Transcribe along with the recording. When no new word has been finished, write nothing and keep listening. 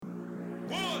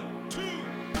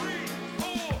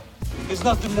There's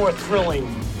nothing more thrilling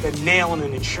than nailing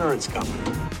an insurance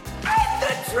company. And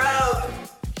the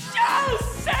truth shall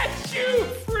set you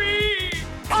free!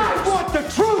 I want the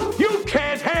truth! You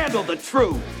can't handle the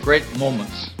truth! Great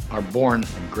moments are born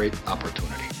in great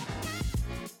opportunity.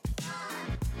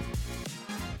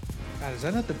 God, is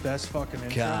that not the best fucking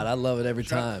intro? God, I love it every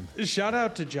time. Shout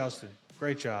out to Justin.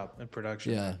 Great job in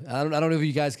production. Yeah, I don't know if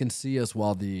you guys can see us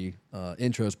while the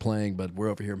intro's playing, but we're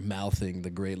over here mouthing the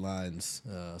great lines,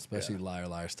 especially Liar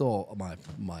Liar. Still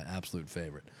my absolute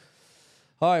favorite.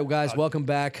 All right, guys, welcome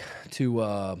back to,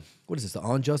 what is this, the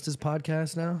On Justice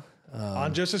podcast now?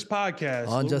 On Justice podcast,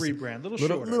 rebrand, little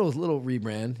shorter. Little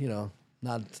rebrand, you know.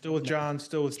 Not Still with John,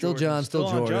 still with Still Jordan, John, still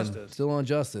on Jordan. Justice. Still On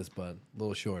Justice, but a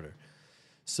little shorter.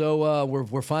 So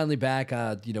we're finally back.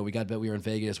 We were in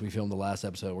Vegas. We filmed the last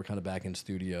episode. We're kind of back in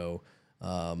studio.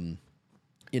 Gonna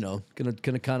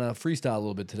kind of freestyle a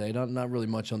little bit today. Not really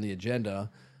much on the agenda,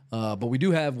 but we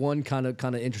do have one kind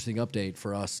of interesting update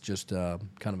for us. Just kind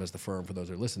of as the firm for those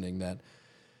who are listening. That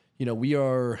we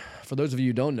are, for those of you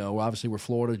who don't know, obviously we're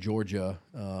Florida, Georgia.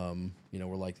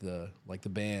 We're like the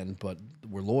band, but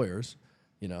we're lawyers.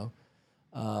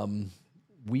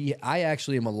 I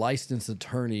actually am a licensed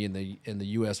attorney in the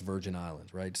U.S. Virgin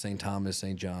Islands, right? St. Thomas,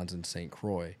 St. John's, and St.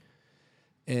 Croix.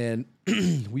 And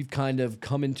we've kind of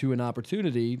come into an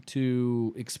opportunity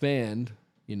to expand.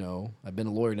 I've been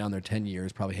a lawyer down there 10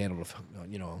 years, probably handled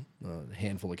a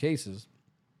handful of cases.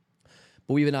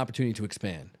 But we have an opportunity to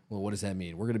expand. Well, what does that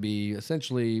mean? We're going to be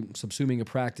essentially subsuming a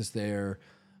practice there,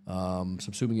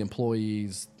 subsuming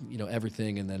employees,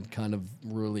 everything, and then kind of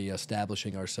really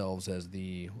establishing ourselves as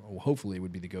hopefully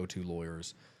would be the go-to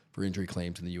lawyers for injury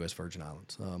claims in the U.S. Virgin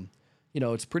Islands.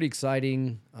 It's pretty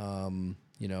exciting.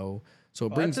 So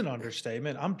it brings. That's an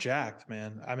understatement. I'm jacked,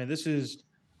 man. I mean,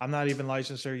 I'm not even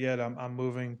licensed there yet. I'm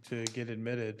moving to get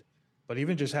admitted, but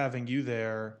even just having you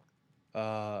there,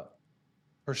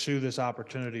 pursue this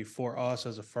opportunity for us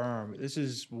as a firm. This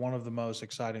is one of the most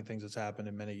exciting things that's happened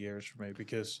in many years for me,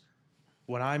 because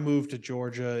when I moved to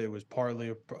Georgia, it was partly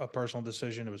a personal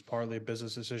decision. It was partly a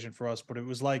business decision for us, but it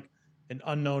was like an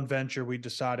unknown venture. We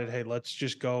decided, hey, let's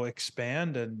just go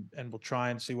expand and we'll try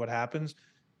and see what happens.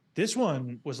 This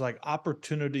one was like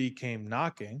opportunity came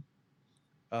knocking,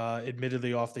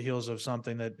 admittedly off the heels of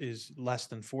something that is less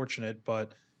than fortunate,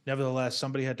 but nevertheless,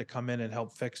 somebody had to come in and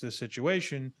help fix this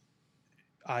situation,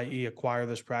 i.e. acquire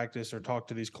this practice or talk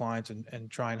to these clients and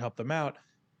try and help them out.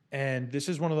 And this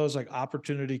is one of those, like,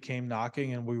 opportunity came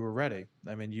knocking and we were ready.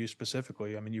 I mean, you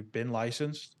specifically, you've been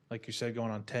licensed, like you said, going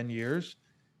on 10 years,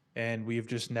 and we've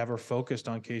just never focused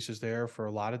on cases there for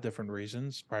a lot of different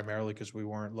reasons, primarily because we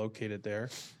weren't located there.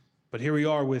 But here we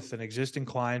are with an existing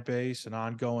client base, an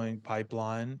ongoing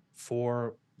pipeline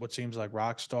for what seems like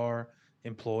rock star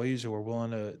employees who are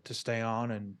willing to stay on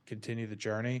and continue the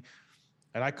journey.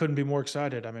 And I couldn't be more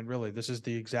excited. I mean, really, this is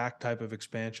the exact type of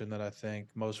expansion that I think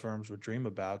most firms would dream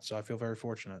about. So I feel very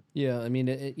fortunate. Yeah, I mean,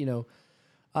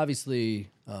 obviously,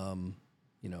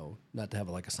 not to have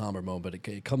like a somber moment, but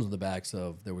it comes on the backs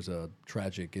of there was a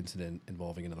tragic incident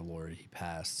involving another lawyer. He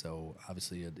passed. So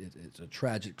obviously, it's a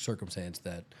tragic circumstance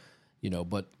that,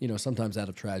 but sometimes out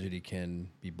of tragedy can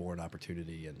be born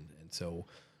opportunity, and so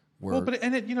we're. Well,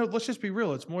 let's just be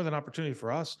real. It's more than opportunity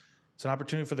for us. It's an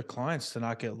opportunity for the clients to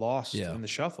not get lost in the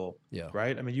shuffle. Yeah.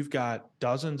 Right. I mean, you've got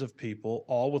dozens of people,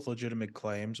 all with legitimate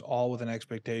claims, all with an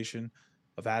expectation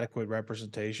of adequate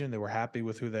representation. They were happy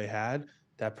with who they had.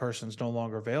 That person's no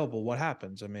longer available. What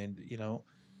happens? I mean,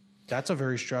 that's a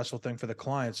very stressful thing for the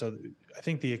client. So I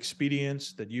think the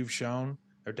expedience that you've shown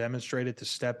or demonstrated to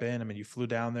step in. I mean, you flew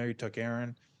down there, you took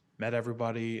Aaron, met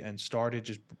everybody, and started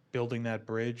just building that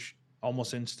bridge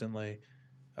almost instantly.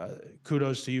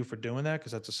 Kudos to you for doing that,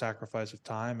 because that's a sacrifice of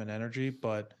time and energy,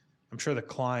 but I'm sure the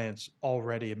clients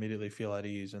already immediately feel at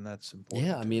ease, and that's important.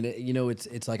 Yeah, I mean,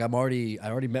 it's like I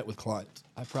already met with clients.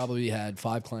 I've probably had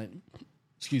 5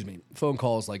 phone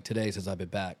calls like today since I've been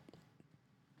back.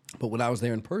 But when I was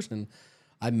there in person,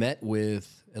 I met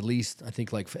with at least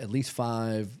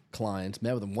 5 clients,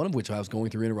 met with them, one of which I was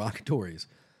going through interrogatories.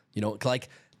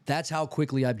 That's how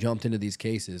quickly I've jumped into these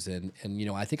cases. And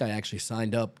I think I actually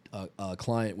signed up a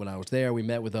client when I was there. We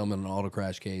met with them in an auto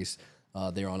crash case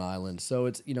there on island. So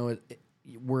it's,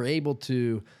 we're able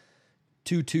to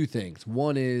do 2 things.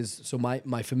 One is, so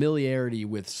my familiarity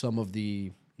with some of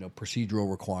the procedural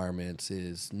requirements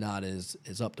is not as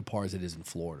up to par as it is in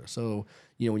Florida. So,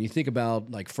 when you think about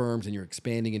like firms and you're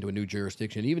expanding into a new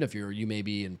jurisdiction, even if you may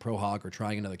be in pro hoc or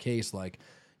trying another case, like,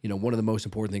 one of the most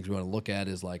important things we want to look at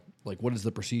is like what is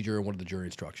the procedure and what are the jury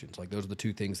instructions? Like those are the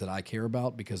two things that I care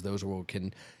about, because those are what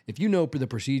can, if you know the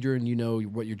procedure and you know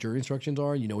what your jury instructions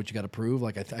are, you know what you got to prove.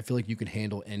 Like I feel like you can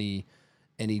handle any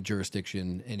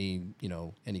jurisdiction,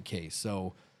 any case.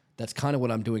 So that's kind of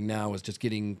what I'm doing now, is just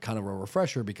getting kind of a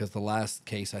refresher, because the last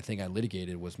case I think I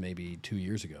litigated was maybe 2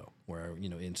 years ago, where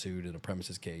ensued in a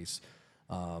premises case.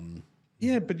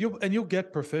 Yeah, but you'll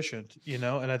get proficient,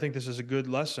 and I think this is a good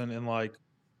lesson in, like,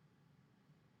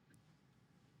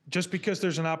 just because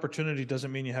there's an opportunity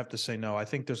doesn't mean you have to say no. I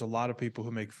think there's a lot of people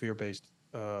who make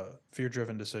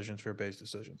fear-driven decisions, fear-based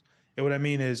decisions. And what I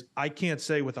mean is, I can't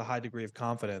say with a high degree of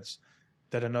confidence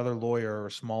that another lawyer or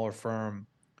a smaller firm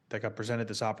that got presented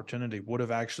this opportunity would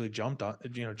have actually jumped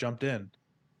in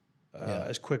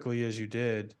as quickly as you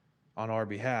did on our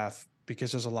behalf,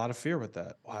 because there's a lot of fear with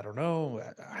that. Well, I don't know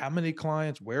how many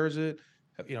clients, where is it,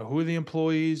 who are the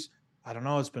employees? I don't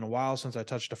know. It's been a while since I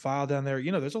touched a file down there.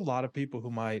 There's a lot of people who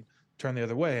might turn the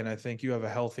other way. And I think you have a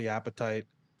healthy appetite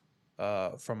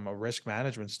from a risk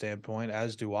management standpoint,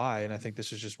 as do I. And I think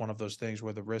this is just one of those things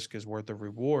where the risk is worth the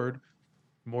reward,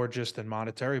 more just than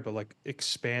monetary, but like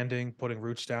expanding, putting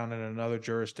roots down in another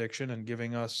jurisdiction and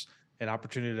giving us an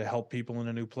opportunity to help people in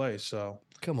a new place. So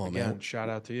come on, again, man. Shout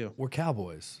out to you. We're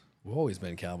cowboys. We've always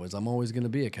been cowboys. I'm always going to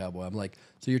be a cowboy. I'm like,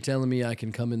 so you're telling me I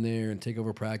can come in there and take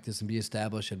over practice and be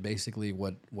established, and basically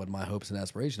what my hopes and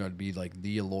aspirations are to be like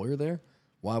the lawyer there?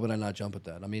 Why would I not jump at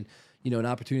that? I mean, an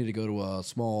opportunity to go to a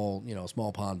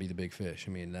small pond, be the big fish.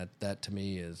 I mean, that to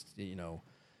me is,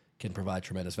 can provide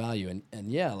tremendous value.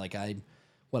 And yeah, like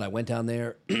when I went down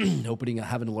there,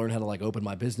 having to learn how to like open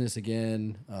my business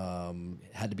again,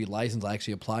 had to be licensed. I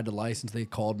actually applied to license. They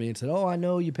called me and said, "Oh, I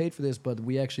know you paid for this, but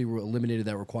we actually eliminated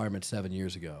that requirement 7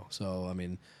 years ago." So, I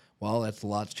mean, that's a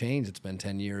lot's changed. It's been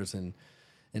 10 years. And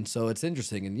so it's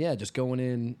interesting. And yeah, just going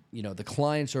in, the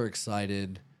clients are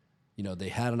excited. They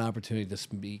had an opportunity to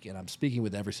speak, and I'm speaking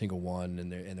with every single one,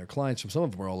 and their clients, from some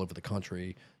of them are all over the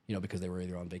country, because they were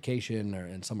either on vacation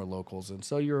and some are locals. And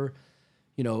so you're,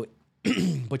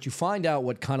 but you find out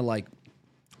what kind of like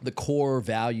the core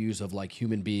values of like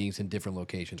human beings in different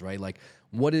locations, right? Like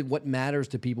what matters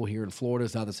to people here in Florida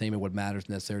is not the same as what matters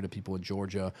necessarily to people in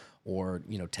Georgia or,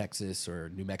 Texas or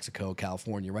New Mexico,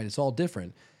 California, right? It's all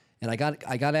different. And I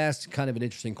got asked kind of an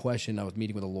interesting question. I was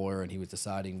meeting with a lawyer, and he was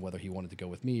deciding whether he wanted to go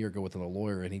with me or go with another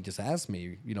lawyer. And he just asked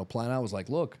me, plan out, was like,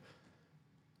 look,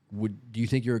 do you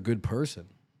think you're a good person?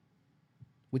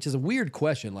 Which is a weird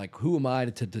question. Like, who am I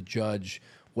to judge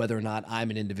whether or not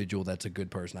I'm an individual that's a good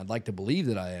person? I'd like to believe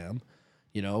that I am,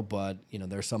 but,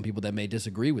 there's some people that may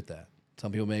disagree with that.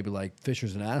 Some people may be like,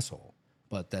 Fisher's an asshole,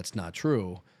 but that's not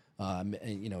true. And,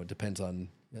 it depends on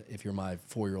if you're my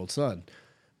 4-year-old son.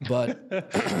 But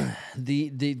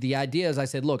the idea is, I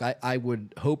said, look, I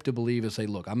would hope to believe and say,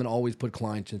 look, I'm going to always put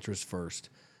clients' interests first.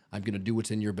 I'm going to do what's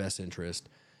in your best interest.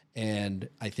 And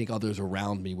I think others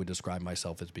around me would describe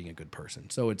myself as being a good person.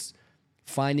 So it's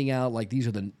finding out, like, these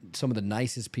are some of the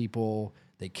nicest people.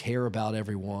 They care about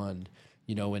everyone,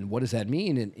 and what does that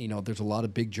mean? And, there's a lot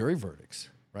of big jury verdicts,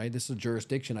 right? This is a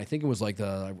jurisdiction. I think it was like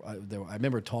I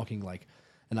remember talking like,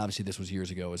 and obviously this was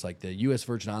years ago, it's like the U.S.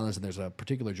 Virgin Islands, and there's a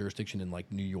particular jurisdiction in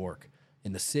like New York,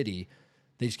 in the city,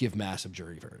 they just give massive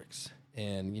jury verdicts.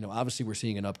 And, obviously we're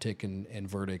seeing an uptick in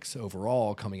verdicts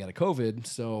overall coming out of COVID.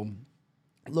 So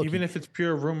look, even if it's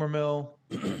pure rumor mill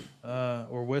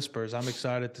or whispers, I'm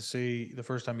excited to see the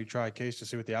first time you try a case to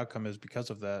see what the outcome is because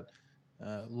of that.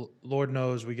 Lord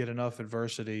knows we get enough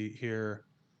adversity here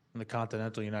in the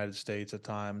continental United States at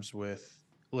times with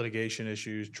litigation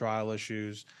issues, trial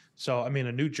issues. So, I mean,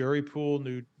 a new jury pool,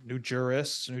 new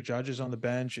jurists, new judges on the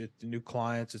bench, new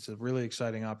clients. It's a really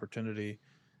exciting opportunity.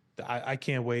 I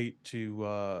can't wait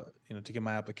to get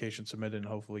my application submitted and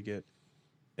hopefully get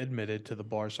admitted to the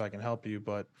bar so I can help you.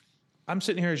 But I'm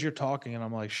sitting here as you're talking, and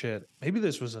I'm like, shit, maybe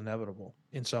this was inevitable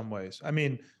in some ways. I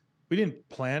mean, we didn't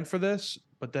plan for this,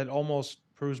 but that almost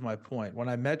proves my point. When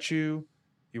I met you,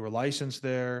 you were licensed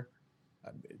there.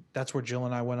 That's where Jill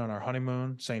and I went on our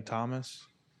honeymoon, St. Thomas.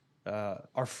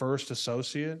 Our first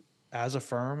associate as a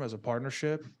firm, as a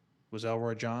partnership, was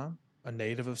Elroy John, a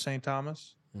native of St.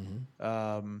 Thomas.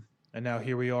 Mm-hmm. And now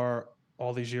here we are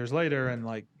all these years later, and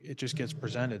like it just gets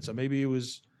presented. So maybe it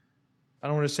was, I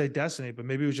don't want to say destiny, but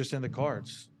maybe it was just in the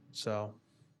cards. So.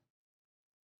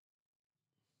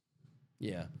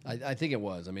 Yeah, I think it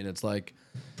was. I mean, it's like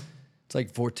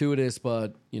fortuitous,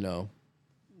 but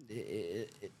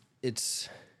it's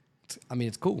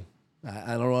cool.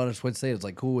 I don't know what else to say. It's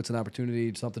like cool. It's an opportunity.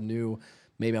 It's something new.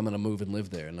 Maybe I'm going to move and live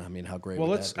there. And I mean, how great. Well,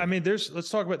 let's talk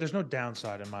about. There's no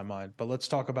downside in my mind, but let's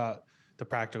talk about the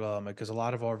practical element, because a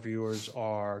lot of our viewers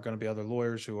are going to be other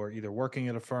lawyers who are either working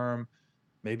at a firm,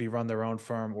 maybe run their own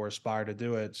firm, or aspire to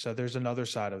do it. So there's another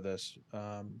side of this,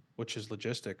 which is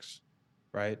logistics,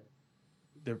 right?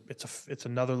 It's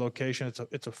another location.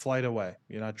 It's a flight away.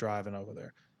 You're not driving over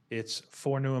there. It's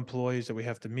 4 new employees that we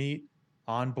have to meet,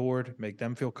 onboard, make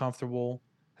them feel comfortable,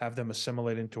 have them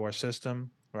assimilate into our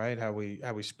system, right? How we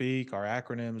speak, our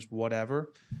acronyms,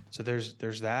 whatever. So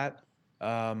there's that.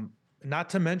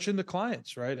 Not to mention the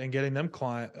clients, right? And getting them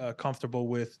comfortable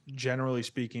with, generally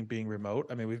speaking, being remote.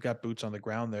 I mean, we've got boots on the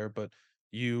ground there, but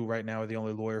you right now are the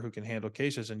only lawyer who can handle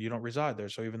cases, and you don't reside there.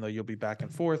 So even though you'll be back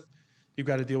and forth, you've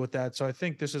got to deal with that. So I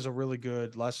think this is a really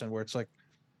good lesson where it's like,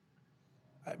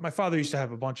 my father used to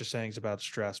have a bunch of sayings about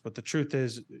stress, but the truth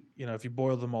is, if you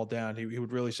boil them all down, he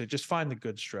would really say, just find the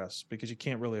good stress, because you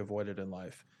can't really avoid it in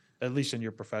life, at least in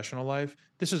your professional life.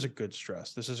 This is a good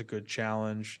stress. This is a good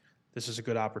challenge. This is a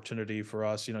good opportunity for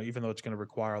us, even though it's going to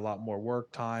require a lot more work,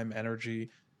 time, energy,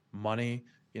 money,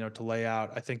 to lay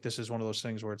out. I think this is one of those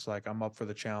things where it's like, I'm up for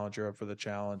the challenge, you're up for the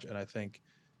challenge. And I think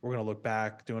we're going to look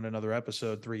back doing another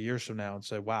episode 3 years from now and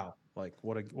say, wow, like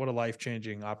what a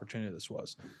life-changing opportunity this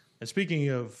was. And speaking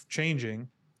of changing,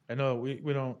 I know we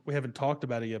haven't talked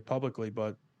about it yet publicly,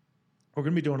 but we're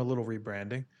going to be doing a little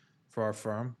rebranding for our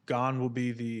firm. Gone will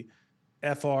be the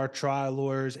FR Trial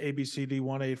Lawyers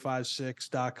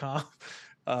ABCD1856.com,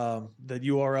 that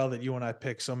URL that you and I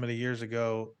picked so many years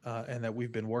ago, and that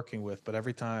we've been working with. But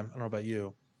every time, I don't know about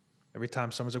you, every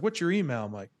time someone's like, "What's your email?"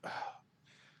 I'm like,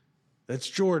 "That's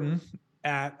Jordan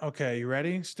at." Okay, you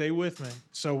ready? Stay with me.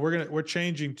 So we're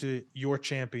changing to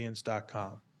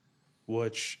yourchampions.com,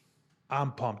 which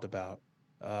I'm pumped about.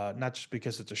 Not just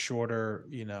because it's a shorter,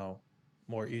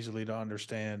 more easily to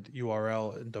understand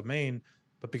URL and domain,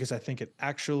 but because I think it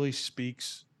actually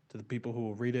speaks to the people who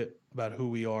will read it about who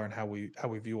we are and how we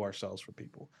view ourselves for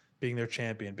people, being their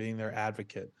champion, being their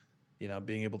advocate,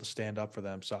 being able to stand up for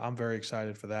them. So I'm very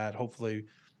excited for that. Hopefully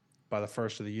by the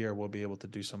first of the year, we'll be able to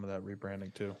do some of that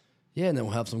rebranding too. Yeah, and then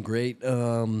we'll have some great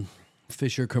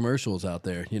Fisher commercials out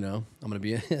there. I'm going to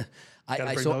be.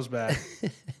 Gotta bring those back.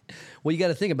 Well, you got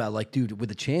to think about, like, dude, with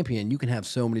the champion, you can have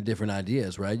so many different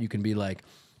ideas, right? You can be like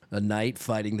a knight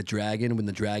fighting the dragon when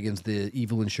the dragon's the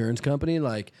evil insurance company.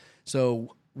 Like,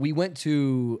 so we went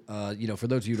to, for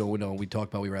those of you who don't know, we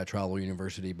talked about we were at Trial Law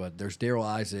University, but there's Daryl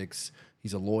Isaacs.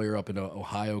 He's a lawyer up in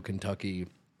Ohio, Kentucky,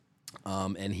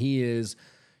 and he is,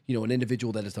 an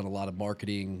individual that has done a lot of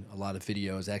marketing, a lot of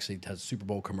videos, actually does Super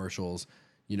Bowl commercials.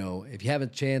 If you have a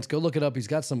chance, go look it up. He's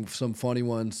got some funny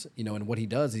ones, and what he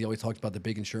does, he always talks about the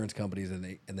big insurance companies,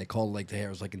 and they call it, like, the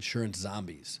hair is like insurance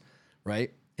zombies,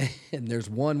 right? And there's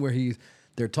one where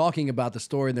they're talking about the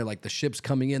story, and they're like, the ship's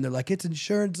coming in, they're like, it's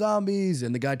insurance zombies,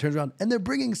 and the guy turns around, and they're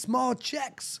bringing small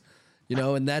checks,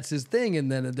 and that's his thing,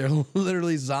 and then they're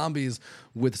literally zombies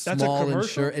with small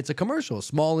insurance. It's a commercial,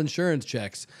 small insurance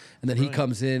checks, and then he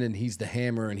comes in, and he's the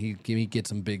hammer, and he gets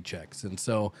some big checks, and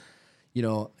so.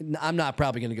 I'm not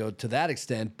probably going to go to that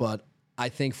extent, but I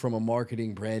think from a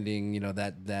marketing branding,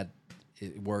 that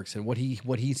it works. And what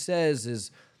he says is,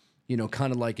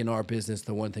 kind of like in our business,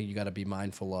 the one thing you got to be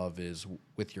mindful of is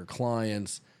with your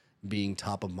clients being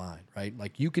top of mind, right?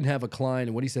 Like, you can have a client,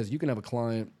 and what he says, you can have a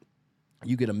client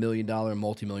you get $1 million,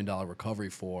 multi-million-dollar recovery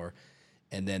for,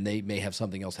 and then they may have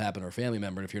something else happen or a family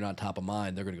member, and if you're not top of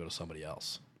mind, they're going to go to somebody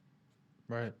else.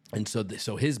 Right. And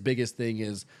so his biggest thing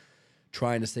is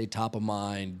trying to stay top of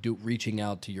mind, reaching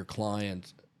out to your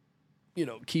clients,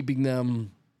 keeping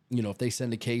them, if they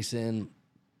send a case in,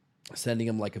 sending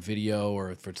them like a video,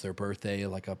 or if it's their birthday,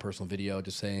 like a personal video,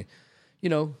 just saying,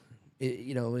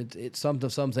 it's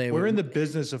something. We're in the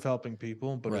business of helping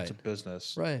people, but Right. it's a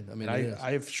business. Right. I mean,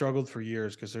 I've struggled for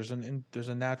years because there's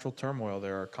a natural turmoil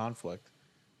there, or conflict,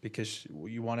 because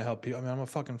you want to help people. I mean, I'm a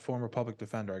fucking former public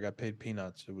defender. I got paid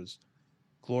peanuts. It was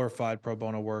glorified pro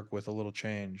bono work with a little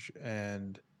change,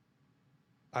 and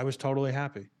I was totally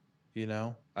happy.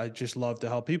 I just love to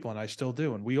help people, and I still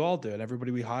do, and we all do, and everybody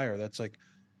we hire, that's like,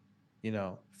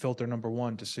 filter number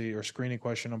one to see, or screening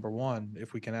question number one,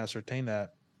 if we can ascertain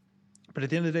that. But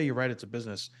at the end of the day, you're right, it's a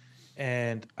business.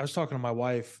 And I was talking to my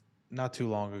wife not too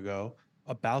long ago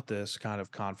about this kind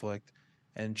of conflict,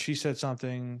 and she said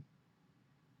something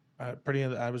I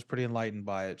was pretty enlightened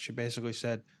by it. She basically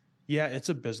said, yeah, it's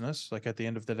a business. Like, at the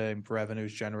end of the day, revenue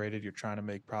is generated. You're trying to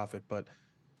make profit. But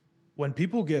when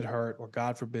people get hurt, or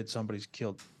God forbid somebody's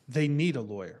killed, they need a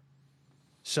lawyer.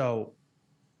 So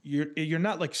you're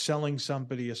not like selling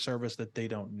somebody a service that they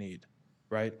don't need,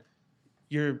 right?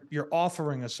 You're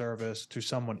offering a service to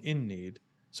someone in need.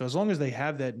 So as long as they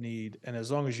have that need, and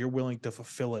as long as you're willing to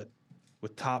fulfill it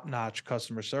with top-notch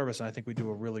customer service, and I think we do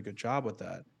a really good job with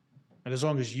that, And as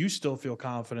long as you still feel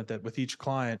confident that with each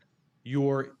client,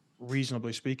 you're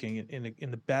reasonably speaking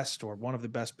in the best or one of the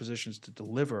best positions to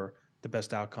deliver the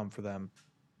best outcome for them,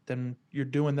 then you're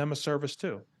doing them a service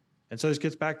too. And so this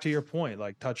gets back to your point,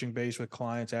 like touching base with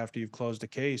clients after you've closed a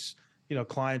case.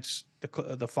 Clients,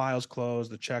 the file's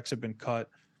closed, the checks have been cut,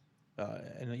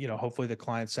 and hopefully the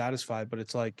client's satisfied. But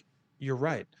it's like, you're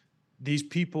right. These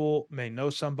people may know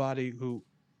somebody who,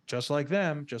 just like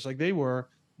them, just like they were,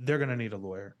 they're going to need a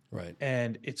lawyer. Right.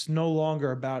 And it's no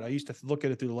longer about, I used to look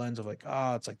at it through the lens of like,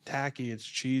 it's like tacky, it's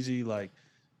cheesy. Like,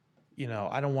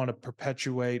 I don't want to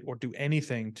perpetuate or do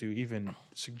anything to even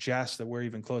suggest that we're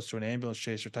even close to an ambulance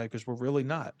chaser type, because we're really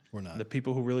not. We're not. The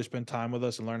people who really spend time with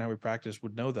us and learn how we practice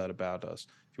would know that about us.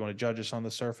 If you want to judge us on the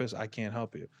surface, I can't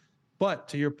help you. But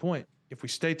to your point, if we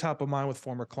stay top of mind with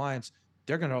former clients,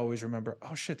 they're going to always remember,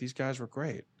 oh shit, these guys were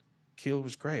great. Keel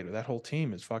was great, or that whole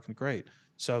team is fucking great.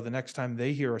 So the next time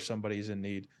they hear somebody's in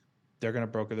need, they're going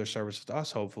to broker their services to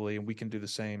us, hopefully, and we can do the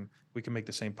same. We can make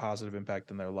the same positive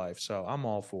impact in their life. So I'm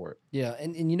all for it. Yeah,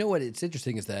 and you know what? It's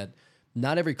interesting is that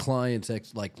not every client's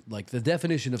like the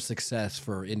definition of success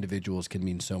for individuals can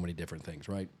mean so many different things,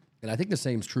 right? And I think the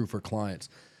same is true for clients.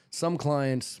 Some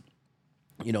clients,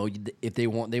 if they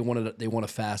want a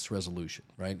fast resolution,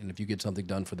 right? And if you get something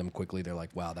done for them quickly, they're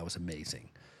like, wow, that was amazing.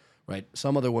 Right.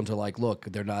 Some other ones are like, look,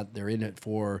 they're in it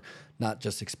for not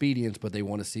just expedience, but they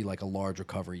want to see like a large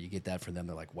recovery. You get that from them.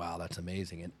 They're like, wow, that's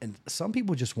amazing. And some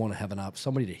people just want to have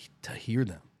somebody to hear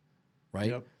them.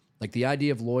 Right. Yep. Like the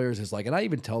idea of lawyers is like, and I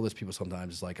even tell this people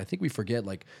sometimes, is like, I think we forget,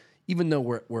 like, even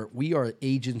though we are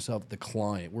agents of the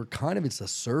client, it's a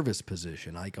service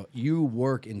position. Like you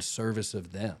work in service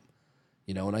of them,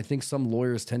 and I think some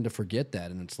lawyers tend to forget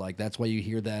that. And it's like, that's why you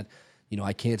hear that,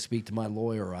 I can't speak to my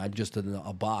lawyer, or I'm just in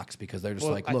a box, because they're just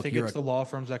look, I think it's the law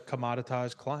firms that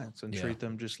commoditize clients and treat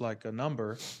them just like a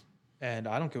number. And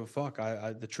I don't give a fuck.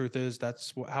 The truth is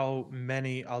that's how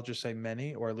many, I'll just say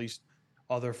many, or at least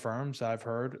other firms I've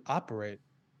heard operate.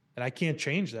 And I can't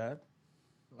change that.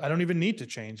 I don't even need to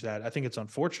change that. I think it's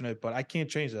unfortunate, but I can't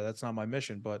change that. That's not my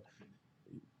mission. But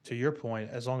to your point,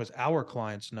 as long as our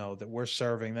clients know that we're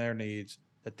serving their needs,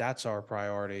 that's our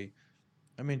priority.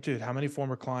 I mean, dude, how many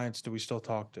former clients do we still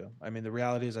talk to? I mean, the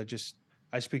reality is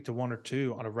I speak to one or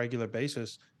two on a regular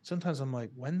basis. Sometimes I'm like,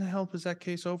 when the hell is that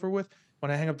case over with? When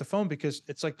I hang up the phone, because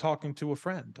it's like talking to a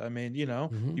friend. I mean, you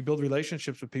build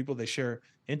relationships with people. They share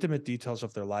intimate details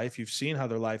of their life. You've seen how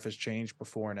their life has changed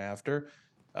before and after.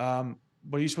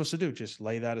 What are you supposed to do? Just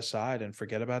lay that aside and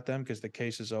forget about them because the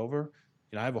case is over?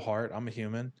 I have a heart. I'm a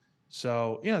human.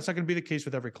 So, it's not going to be the case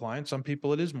with every client. Some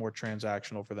people, it is more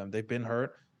transactional for them. They've been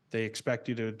hurt. They expect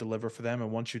you to deliver for them.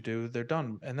 And once you do, they're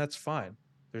done. And that's fine.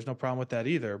 There's no problem with that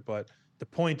either. But the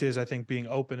point is, I think, being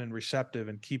open and receptive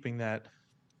and keeping that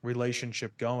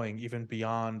relationship going even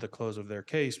beyond the close of their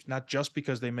case, not just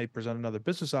because they may present another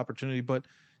business opportunity, but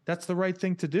that's the right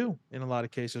thing to do in a lot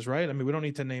of cases, right? I mean, we don't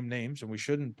need to name names, and we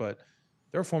shouldn't, but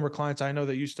there are former clients I know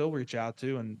that you still reach out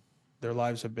to, and their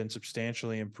lives have been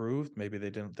substantially improved. Maybe they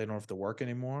don't have to work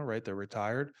anymore, right? They're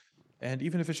retired. And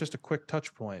even if it's just a quick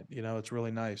touch point, it's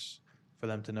really nice for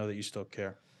them to know that you still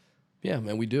care. Yeah,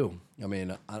 man, we do. I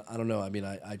mean, I don't know. I mean,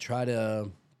 I try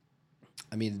to,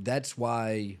 I mean, that's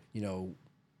why,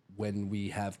 when we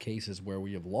have cases where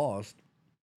we have lost,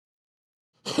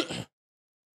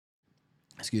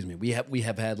 excuse me, we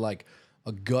have had like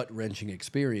a gut-wrenching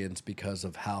experience because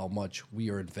of how much we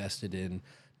are invested in,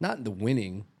 not in the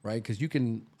winning, right? Because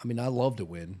I love to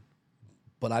win,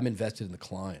 but I'm invested in the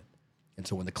client. And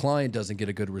so when the client doesn't get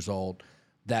a good result,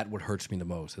 that what hurts me the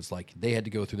most. It's like they had to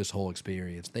go through this whole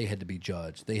experience. They had to be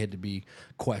judged. They had to be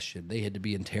questioned. They had to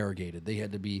be interrogated. They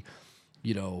had to be,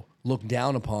 looked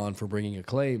down upon for bringing a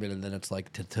claim. And then it's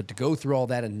like to go through all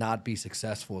that and not be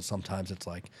successful, sometimes it's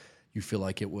like you feel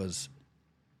like it was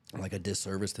like a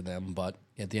disservice to them. But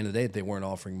at the end of the day, if they weren't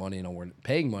offering money and weren't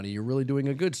paying money, you're really doing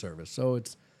a good service. So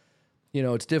it's,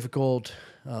 it's difficult.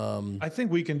 I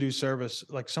think we can do service,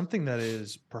 like something that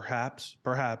is perhaps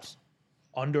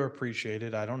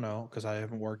underappreciated. I don't know, because I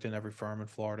haven't worked in every firm in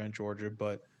Florida and Georgia,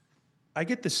 but I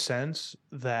get the sense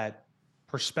that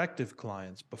prospective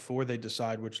clients, before they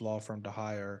decide which law firm to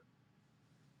hire,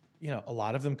 a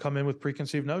lot of them come in with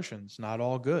preconceived notions, not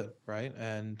all good, right?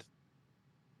 And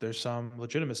there's some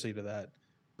legitimacy to that.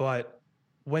 But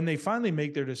when they finally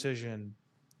make their decision,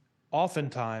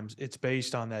 oftentimes it's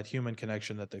based on that human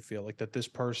connection that they feel like that this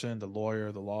person, the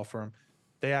lawyer, the law firm,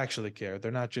 they actually care. They're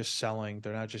not just selling.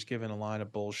 They're not just giving a line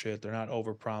of bullshit. They're not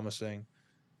over-promising.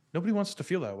 Nobody wants to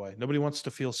feel that way. Nobody wants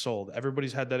to feel sold.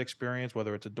 Everybody's had that experience,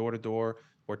 whether it's a door-to-door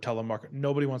or telemarketer.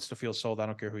 Nobody wants to feel sold. I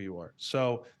don't care who you are.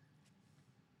 So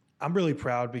I'm really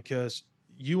proud because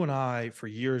you and I, for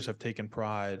years, have taken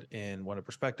pride in when a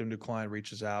prospective new client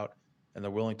reaches out and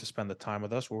they're willing to spend the time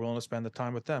with us, we're willing to spend the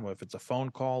time with them. If it's a phone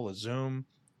call, a Zoom,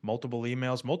 multiple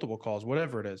emails, multiple calls,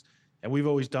 whatever it is. And we've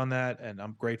always done that. And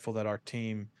I'm grateful that our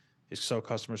team is so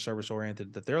customer service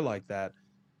oriented that they're like that.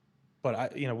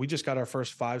 But we just got our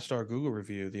first 5-star Google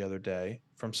review the other day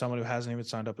from someone who hasn't even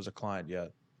signed up as a client yet,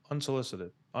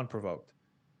 unsolicited, unprovoked.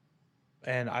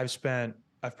 And I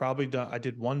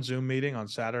did one Zoom meeting on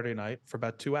Saturday night for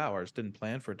about 2 hours. Didn't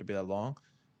plan for it to be that long,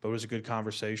 but it was a good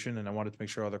conversation, and I wanted to make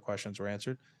sure other questions were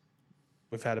answered.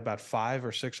 We've had about 5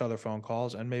 or 6 other phone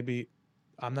calls, and maybe,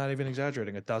 I'm not even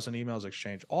exaggerating, a dozen emails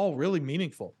exchanged, all really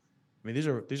meaningful. I mean,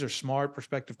 these are smart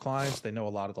prospective clients. They know a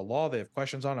lot of the law. They have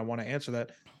questions on. I want to answer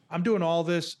that. I'm doing all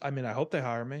this. I mean, I hope they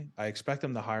hire me. I expect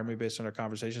them to hire me based on our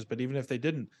conversations. But even if they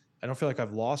didn't, I don't feel like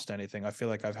I've lost anything. I feel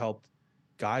like I've helped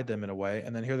guide them in a way.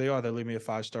 And then here they are. They leave me a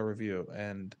 5-star review.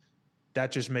 And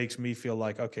that just makes me feel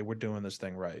like, okay, we're doing this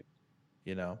thing right.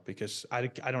 Because I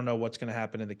don't know what's going to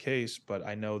happen in the case, but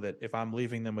I know that if I'm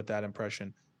leaving them with that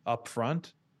impression up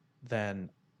front,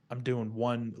 then I'm doing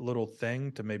one little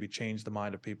thing to maybe change the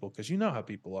mind of people, because you know how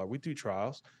people are. We do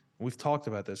trials. We've talked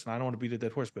about this, and I don't want to beat a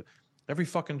dead horse, but every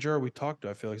fucking juror we talk to,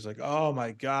 I feel like it's like, oh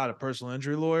my God, a personal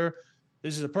injury lawyer.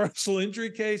 This is a personal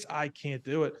injury case. I can't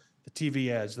do it. The TV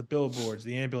ads, the billboards,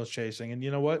 the ambulance chasing. And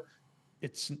you know what?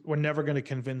 We're never going to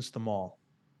convince them all.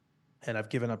 And I've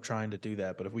given up trying to do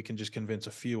that. But if we can just convince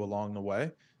a few along the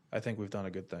way, I think we've done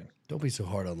a good thing. Don't be so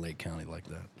hard on Lake County like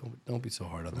that. Don't be so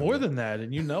hard on them. More than that,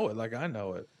 and you know it, like I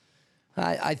know it.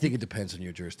 I think it depends on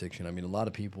your jurisdiction. I mean, a lot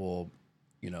of people,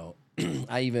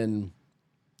 I even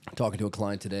talking to a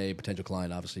client today, potential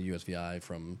client, obviously USVI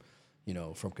from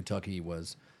Kentucky,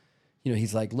 was,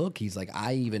 he's like,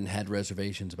 I even had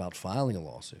reservations about filing a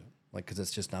lawsuit, because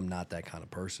it's just, I'm not that kind of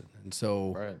person. And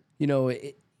so,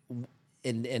 right.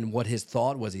 And what his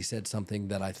thought was, he said something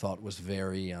that I thought was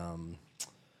very,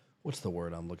 what's the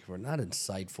word I'm looking for? Not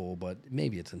insightful, but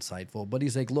maybe it's insightful. But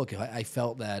he's like, look, I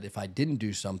felt that if I didn't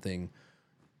do something,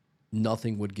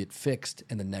 nothing would get fixed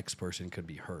and the next person could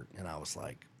be hurt. And I was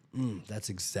like, that's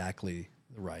exactly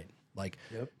right.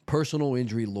 Personal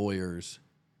injury lawyers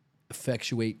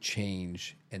effectuate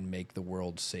change and make the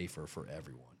world safer for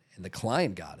everyone. And the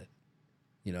client got it,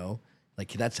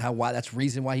 that's the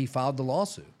reason why he filed the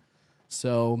lawsuit.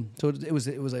 So it was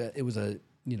a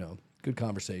good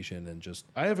conversation. And just,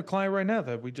 I have a client right now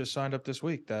that we just signed up this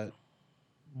week that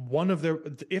one of their,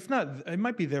 if not, it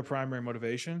might be their primary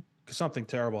motivation, because something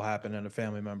terrible happened and a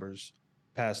family member's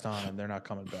passed on and they're not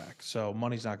coming back. So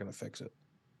money's not going to fix it.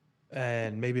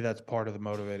 And maybe that's part of the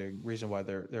motivating reason why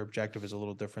their objective is a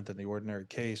little different than the ordinary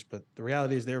case. But the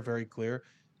reality is they're very clear.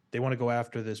 They want to go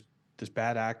after this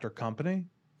bad actor company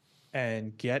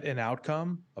and get an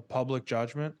outcome, a public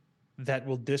judgment that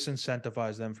will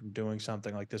disincentivize them from doing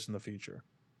something like this in the future.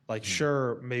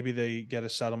 Sure, maybe they get a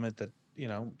settlement that,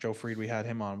 Joe Freed, we had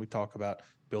him on. We talk about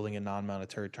building in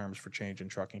non-monetary terms for change in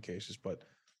trucking cases. But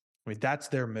I mean, that's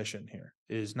their mission here,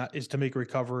 is to make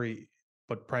recovery,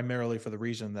 but primarily for the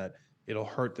reason that it'll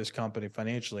hurt this company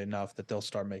financially enough that they'll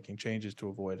start making changes to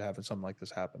avoid having something like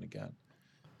this happen again.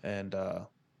 And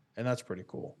that's pretty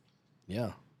cool.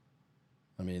 Yeah.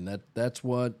 I mean, that's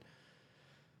what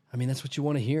you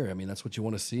want to hear. I mean, that's what you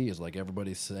want to see, is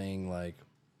everybody's saying,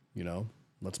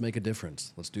 let's make a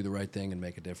difference. Let's do the right thing and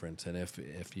make a difference. And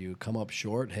if you come up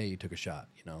short, hey, you took a shot.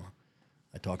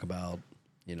 I talk about,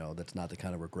 that's not the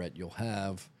kind of regret you'll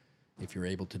have if you're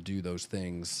able to do those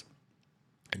things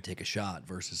and take a shot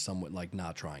versus someone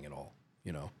not trying at all,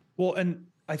 Well, and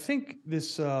I think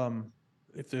this,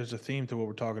 if there's a theme to what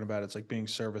we're talking about, it's being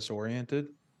service oriented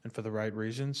and for the right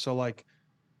reasons. So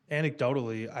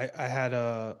anecdotally, I had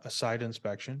a site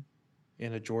inspection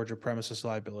in a Georgia premises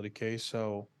liability case.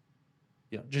 So,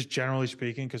 just generally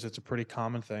speaking, because it's a pretty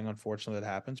common thing, unfortunately, that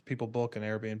happens. People book an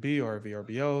Airbnb or a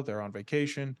VRBO, they're on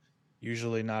vacation,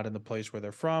 usually not in the place where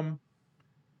they're from,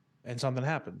 and something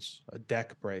happens. A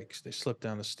deck breaks, they slip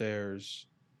down the stairs,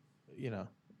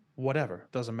 whatever,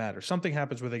 doesn't matter. Something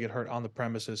happens where they get hurt on the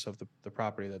premises of the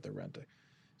property that they're renting.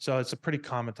 So it's a pretty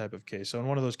common type of case. So in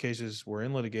one of those cases, we're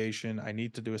in litigation. I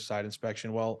need to do a site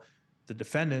inspection. Well, the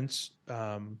defendants,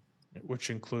 which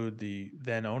include the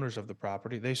then owners of the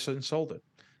property, they sold it.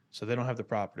 So they don't have the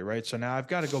property, right? So now I've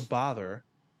got to go bother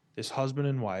this husband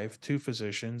and wife, two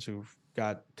physicians who've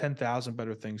got 10,000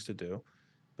 better things to do,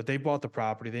 but they bought the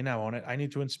property. They now own it. I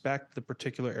need to inspect the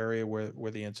particular area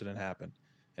where the incident happened,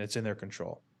 and it's in their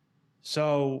control.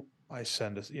 So I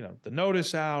send the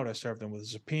notice out. I serve them with a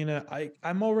subpoena.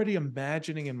 I'm already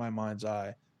imagining in my mind's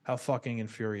eye how fucking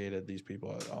infuriated these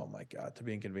people are. Oh my God, to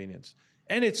be inconvenienced.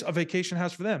 And it's a vacation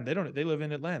house for them. They live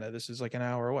in Atlanta. This is like an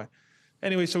hour away.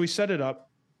 Anyway, so we set it up.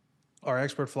 Our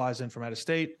expert flies in from out of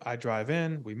state. I drive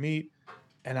in, we meet,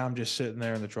 and I'm just sitting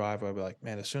there in the driveway. I'll be like,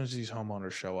 man, as soon as these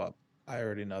homeowners show up, I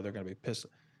already know they're going to be pissed.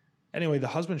 Anyway, the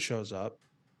husband shows up.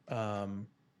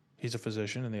 He's a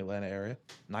physician in the Atlanta area.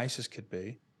 Nice as could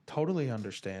be. Totally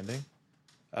understanding.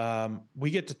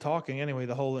 We get to talking. Anyway,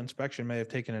 the whole inspection may have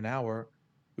taken an hour.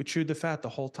 We chewed the fat the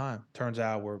whole time. Turns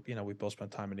out we both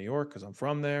spent time in New York because I'm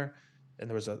from there. And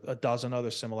there was a dozen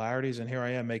other similarities. And here I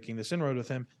am making this inroad with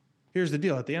him. Here's the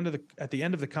deal. At the end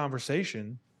of the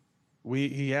conversation,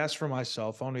 he asked for my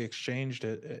cell phone. We exchanged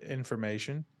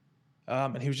information.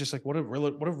 And he was just like, what a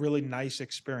really nice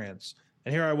experience.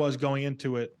 And here I was going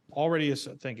into it already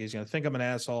thinking he's going to think I'm an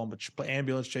asshole. I'm an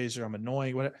ambulance chaser. I'm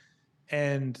annoying. Whatever.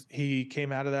 And he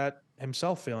came out of that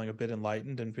himself feeling a bit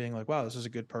enlightened and being like, wow, this is a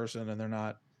good person. And they're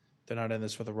not in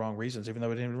this for the wrong reasons, even though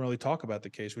we didn't really talk about the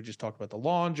case. We just talked about the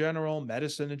law in general,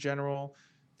 medicine in general,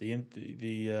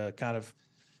 the kind of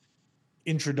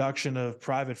introduction of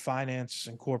private finance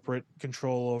and corporate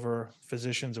control over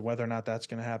physicians and whether or not that's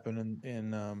going to happen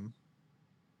in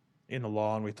the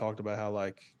law. And we talked about how,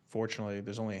 like, fortunately,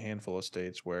 there's only a handful of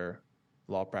states where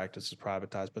law practice is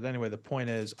privatized. But anyway, the point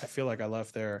is, I feel like I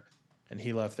left there and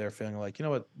he left there feeling like, you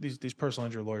know what, these personal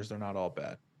injury lawyers, they're not all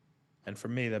bad. And for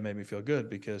me, that made me feel good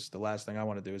because the last thing I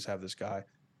want to do is have this guy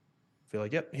feel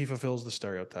like, yep, he fulfills the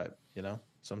stereotype,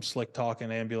 some slick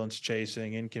talking, ambulance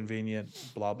chasing, inconvenient,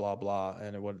 blah, blah, blah.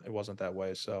 And it wasn't that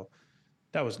way. So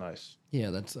that was nice. Yeah,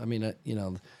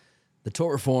 the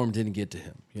tort reform didn't get to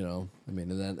him,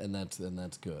 and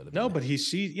that's good. No, but he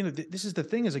sees, this is the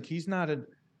thing is like, he's not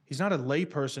a lay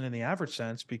person in the average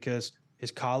sense because his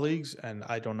colleagues, and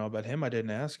I don't know about him, I didn't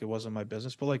ask, it wasn't my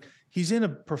business, but like he's in a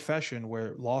profession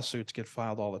where lawsuits get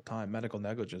filed all the time. Medical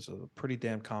negligence is a pretty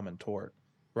damn common tort,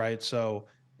 right? So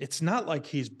it's not like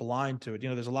he's blind to it.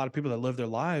 There's a lot of people that live their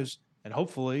lives and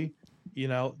hopefully,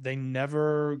 they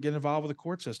never get involved with the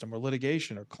court system or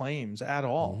litigation or claims at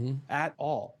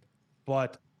all.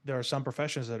 But there are some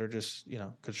professions that are just,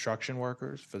 construction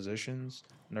workers, physicians,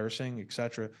 nursing,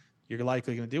 etc. You're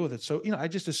likely going to deal with it. So, I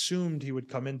just assumed he would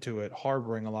come into it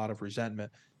harboring a lot of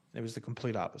resentment. And it was the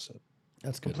complete opposite.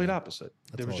 That's good. Complete opposite.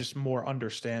 There was just more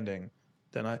understanding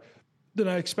than I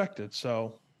expected.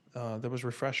 So that was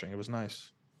refreshing. It was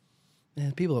nice.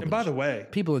 Man, and by the way,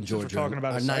 people in Georgia talking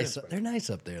about are nice. They're nice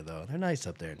up there, though. They're nice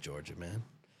up there in Georgia, man.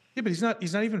 Yeah, but he's not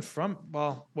even from.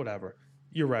 Well, whatever.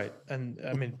 You're right. And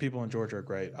I mean, people in Georgia are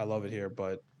great. I love it here,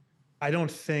 but I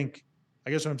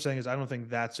guess what I'm saying is I don't think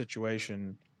that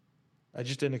situation, I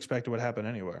just didn't expect it would happen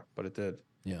anywhere, but it did.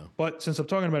 Yeah. But since I'm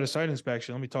talking about a site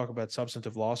inspection, let me talk about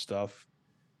substantive law stuff.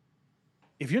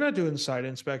 If you're not doing site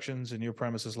inspections in your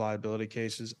premises liability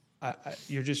cases,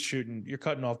 you're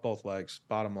cutting off both legs,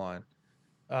 bottom line.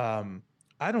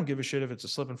 I don't give a shit if it's a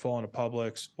slip and fall in a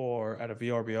Publix or at a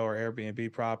VRBO or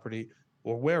Airbnb property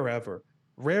or wherever.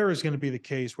 Rare is going to be the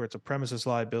case where it's a premises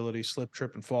liability, slip,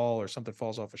 trip, and fall, or something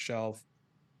falls off a shelf,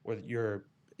 or you're,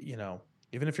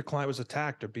 even if your client was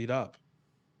attacked or beat up.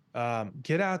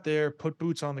 Get out there, put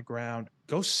boots on the ground,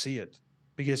 go see it.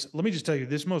 Because let me just tell you,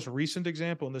 this most recent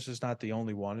example, and this is not the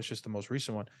only one, it's just the most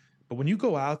recent one. But when you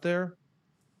go out there,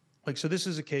 so this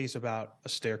is a case about a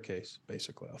staircase,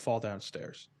 basically, a fall down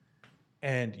stairs.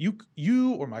 And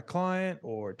you or my client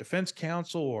or defense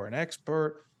counsel or an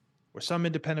expert or some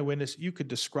independent witness, you could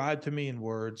describe to me in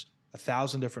words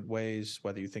 1,000 different ways,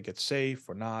 whether you think it's safe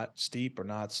or not, steep or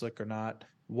not, slick or not,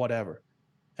 whatever.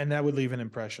 And that would leave an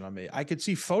impression on me. I could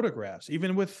see photographs,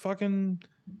 even with fucking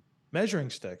measuring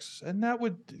sticks, and that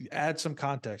would add some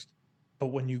context. But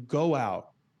when you go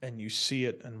out and you see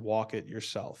it and walk it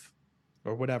yourself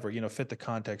or whatever, fit the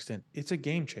context in, it's a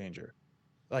game changer.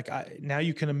 Now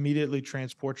you can immediately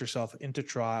transport yourself into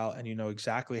trial and you know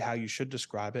exactly how you should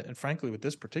describe it. And frankly, with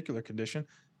this particular condition,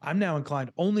 I'm now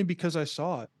inclined only because I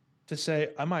saw it to say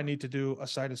I might need to do a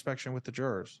site inspection with the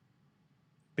jurors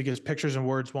because pictures and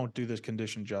words won't do this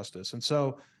condition justice. And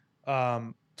so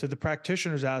to the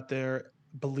practitioners out there,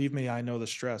 believe me, I know the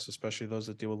stress, especially those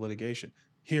that deal with litigation,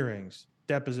 hearings,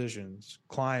 depositions,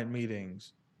 client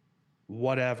meetings,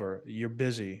 whatever. You're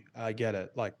busy. I get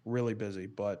it, really busy,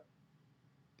 but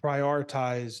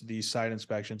prioritize these site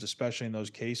inspections, especially in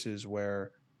those cases where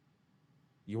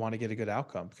you want to get a good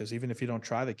outcome. Because even if you don't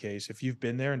try the case, if you've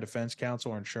been there and defense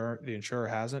counsel or the insurer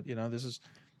hasn't, you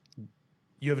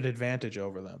have an advantage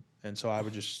over them. And so I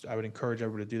would encourage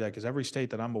everybody to do that because every state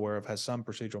that I'm aware of has some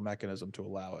procedural mechanism to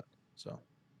allow it. So,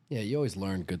 yeah, you always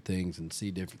learn good things and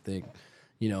see different things,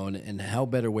 and how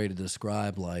better way to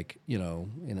describe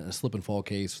in a slip and fall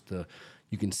case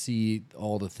you can see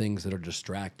all the things that are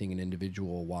distracting an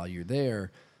individual while you're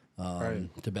there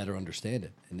to better understand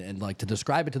it and like to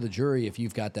describe it to the jury if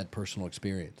you've got that personal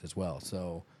experience as well.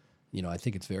 So, I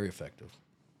think it's very effective.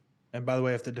 And by the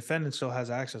way, if the defendant still has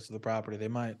access to the property, they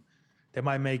might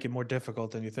make it more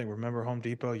difficult than you think. Remember Home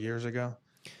Depot years ago?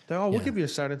 We'll give you a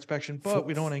site inspection, but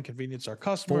we don't want to inconvenience our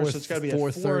customers. So it's got to be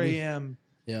at 4 a.m.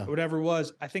 Yeah. Whatever it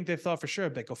was. I think they thought for sure,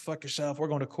 they go, fuck yourself. We're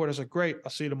going to court. I was like, great.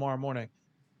 I'll see you tomorrow morning.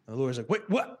 And the lawyer's like, wait,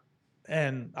 what?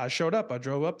 And I showed up. I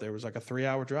drove up there. It was like a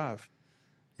 3-hour drive.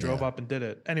 Drove up and did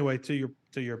it. Anyway, to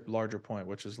your larger point,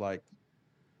 which is like,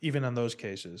 even in those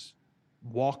cases,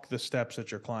 walk the steps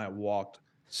that your client walked,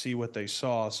 see what they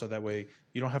saw, so that way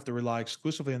you don't have to rely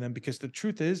exclusively on them. Because the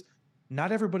truth is,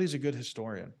 not everybody's a good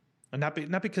historian, and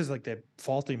not because like they have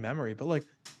faulty memory, but like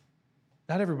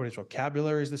not everybody's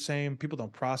vocabulary is the same. People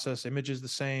don't process images the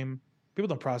same. People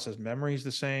don't process memories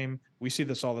the same. We see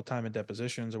this all the time in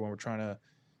depositions or when we're trying to,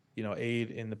 aid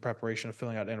in the preparation of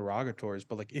filling out interrogatories.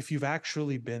 But like, if you've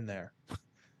actually been there,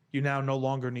 you now no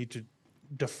longer need to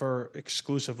defer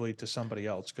exclusively to somebody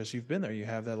else because you've been there. You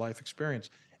have that life experience.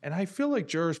 And I feel like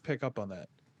jurors pick up on that.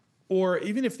 Or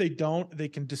even if they don't, they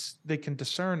can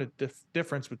discern a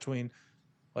difference between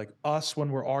like us when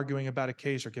we're arguing about a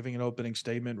case or giving an opening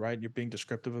statement, right? And you're being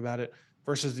descriptive about it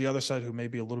versus the other side who may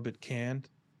be a little bit canned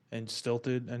and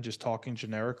stilted and just talking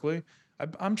generically.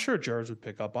 I'm sure jurors would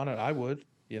pick up on it. I would,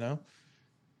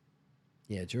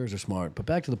 Yeah, jurors are smart. But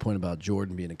back to the point about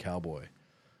Jordan being a cowboy.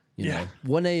 You know,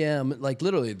 1 a.m., like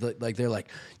literally, like they're like,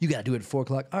 you got to do it at 4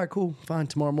 o'clock. All right, cool, fine,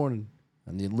 tomorrow morning.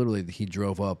 And he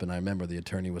drove up, and I remember the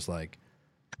attorney was like,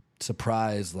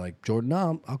 surprised, like, Jordan,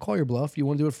 no, I'll call your bluff. You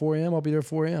want to do it at 4 a.m.? I'll be there at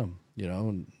 4 a.m.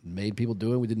 And made people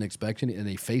do it. We didn't expect any. And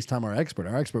they FaceTime our expert.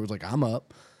 Our expert was like, I'm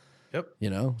up. Yep.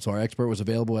 So our expert was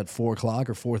available at 4 o'clock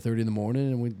or 4:30 in the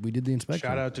morning, and we did the inspection.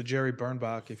 Shout out to Jerry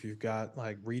Bernbach if you've got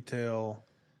like retail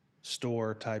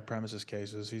store type premises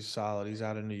cases. He's solid. He's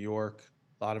out in New York,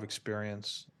 a lot of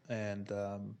experience, and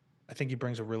I think he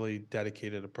brings a really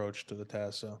dedicated approach to the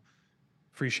test. So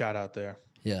free shout out there.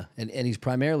 Yeah, and he's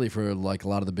primarily for like a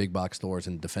lot of the big box stores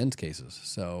and defense cases.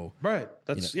 So right,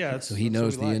 so he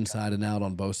knows the inside and out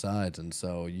on both sides, and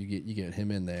so you get him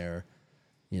in there.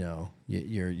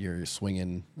 You're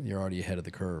swinging. You're already ahead of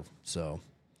the curve. So,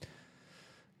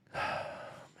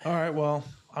 all right. Well,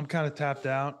 I'm kind of tapped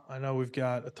out. I know we've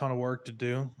got a ton of work to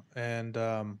do, and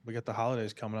we got the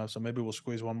holidays coming up. So maybe we'll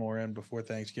squeeze one more in before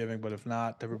Thanksgiving. But if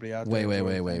not, everybody out there.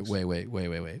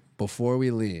 Wait. Before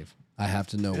we leave, I have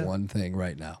to know one thing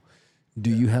right now. Do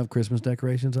you have Christmas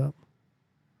decorations up?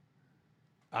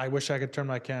 I wish I could turn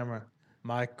my camera.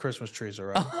 My Christmas trees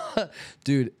are up.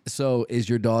 Dude, so is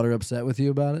your daughter upset with you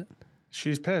about it?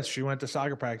 She's pissed. She went to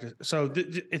soccer practice. So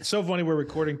it's so funny. We're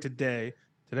recording today.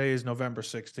 Today is November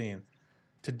 16th.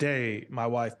 Today, my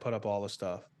wife put up all the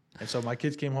stuff. And so my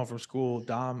kids came home from school.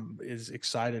 Dom is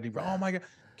excited. Oh, my God.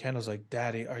 Kendall's like,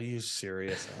 Daddy, are you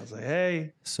serious? And I was like,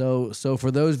 hey. So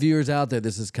for those viewers out there,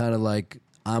 this is kind of like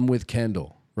I'm with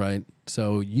Kendall, right?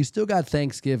 So you still got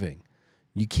Thanksgiving.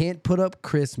 You can't put up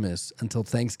Christmas until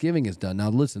Thanksgiving is done. Now,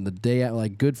 listen, the day,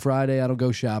 like Good Friday, I don't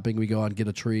go shopping. We go out and get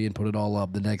a tree and put it all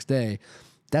up the next day.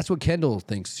 That's what Kendall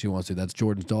thinks she wants to do. That's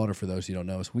Jordan's daughter, for those who don't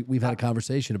know. So we've had a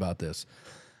conversation about this.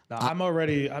 Now,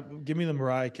 give me the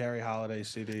Mariah Carey holiday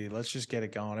CD. Let's just get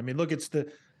it going. I mean, look,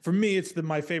 for me, it's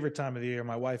my favorite time of the year.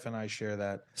 My wife and I share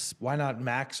that. Why not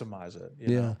maximize it?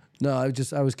 You know? No,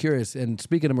 I was curious. And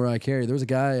speaking of Mariah Carey, there was a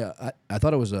guy, I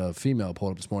thought it was a female,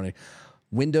 pulled up this morning,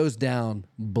 windows down,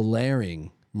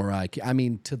 blaring Mariah Carey. I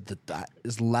mean,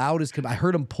 as loud as could. I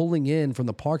heard him pulling in from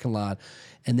the parking lot,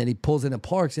 and then he pulls in and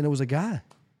parks, and it was a guy.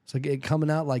 It's like it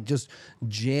coming out, like just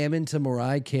jamming to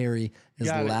Mariah Carey as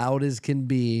loud as can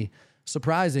be.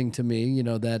 Surprising to me,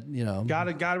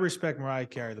 Gotta respect Mariah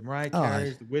Carey. The Mariah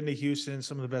Careys, the Whitney Houston,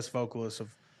 some of the best vocalists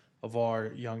of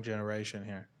our young generation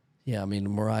here. Yeah, I mean,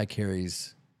 Mariah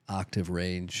Carey's octave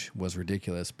range was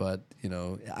ridiculous, but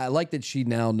I like that she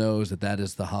now knows that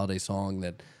is the holiday song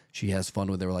that she has fun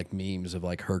with. There were like memes of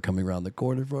like her coming around the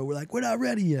corner. We're like, we're not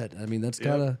ready yet. I mean, that's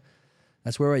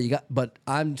where you got. But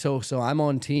I'm I'm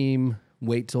on team.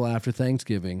 Wait till after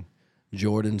Thanksgiving.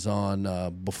 Jordan's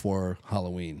on before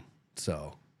Halloween.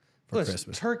 So for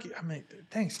Christmas, turkey. I mean,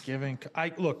 Thanksgiving.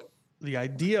 The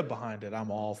idea behind it, I'm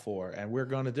all for, and we're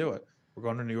going to do it. We're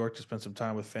going to New York to spend some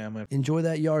time with family. Enjoy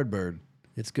that yard bird.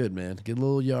 It's good, man. Get a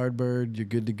little yard bird. You're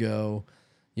good to go.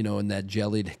 And that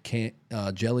jellied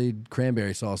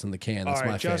cranberry sauce in the can. That's my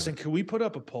favorite. Justin, can we put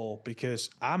up a poll? Because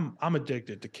I'm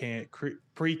addicted to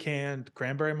pre-canned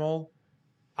cranberry mold.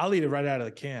 I'll eat it right out of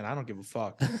the can. I don't give a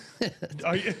fuck.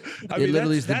 It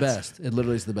literally is the best. It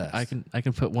literally is the best. I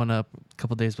can put one up a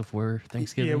couple days before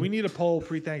Thanksgiving. Yeah, we need a poll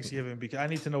pre-Thanksgiving because I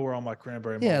need to know where all my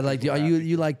cranberry. Yeah, like muffins are are at.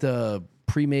 you like the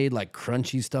pre-made like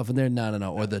crunchy stuff in there?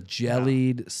 No. Or the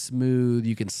jellied, smooth.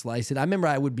 You can slice it. I remember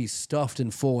I would be stuffed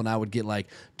and full, and I would get like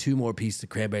 2 more pieces of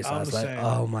cranberry sauce. I'm the Like, same.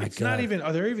 oh my It's god! not even.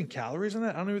 Are there even calories in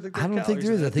that? I don't even think. I don't think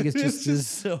there is. I think it's just is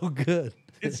so good.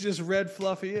 It's just red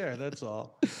fluffy air. That's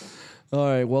all. All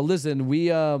right. Well, listen, we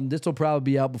this will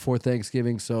probably be out before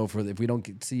Thanksgiving, so if we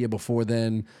don't see you before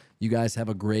then, you guys have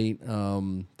a great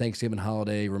Thanksgiving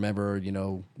holiday. Remember, you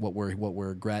know what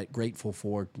we're grateful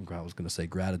for. I was going to say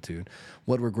gratitude.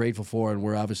 What we're grateful for, and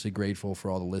we're obviously grateful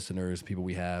for all the listeners, people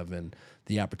we have, and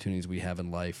the opportunities we have in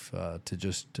life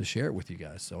to share it with you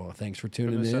guys. So thanks for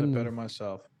tuning Couldn't in. have said it better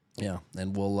myself. Yeah,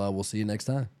 and we'll see you next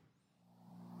time.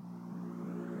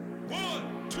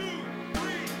 1, 2,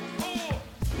 3, 4.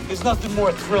 There's nothing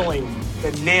more thrilling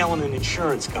than nailing an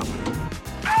insurance company.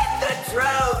 And the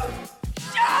truth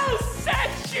shall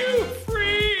set you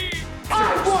free!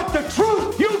 I want the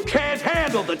truth! You can't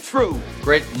handle the truth!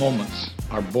 Great moments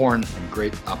are born in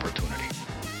great opportunity.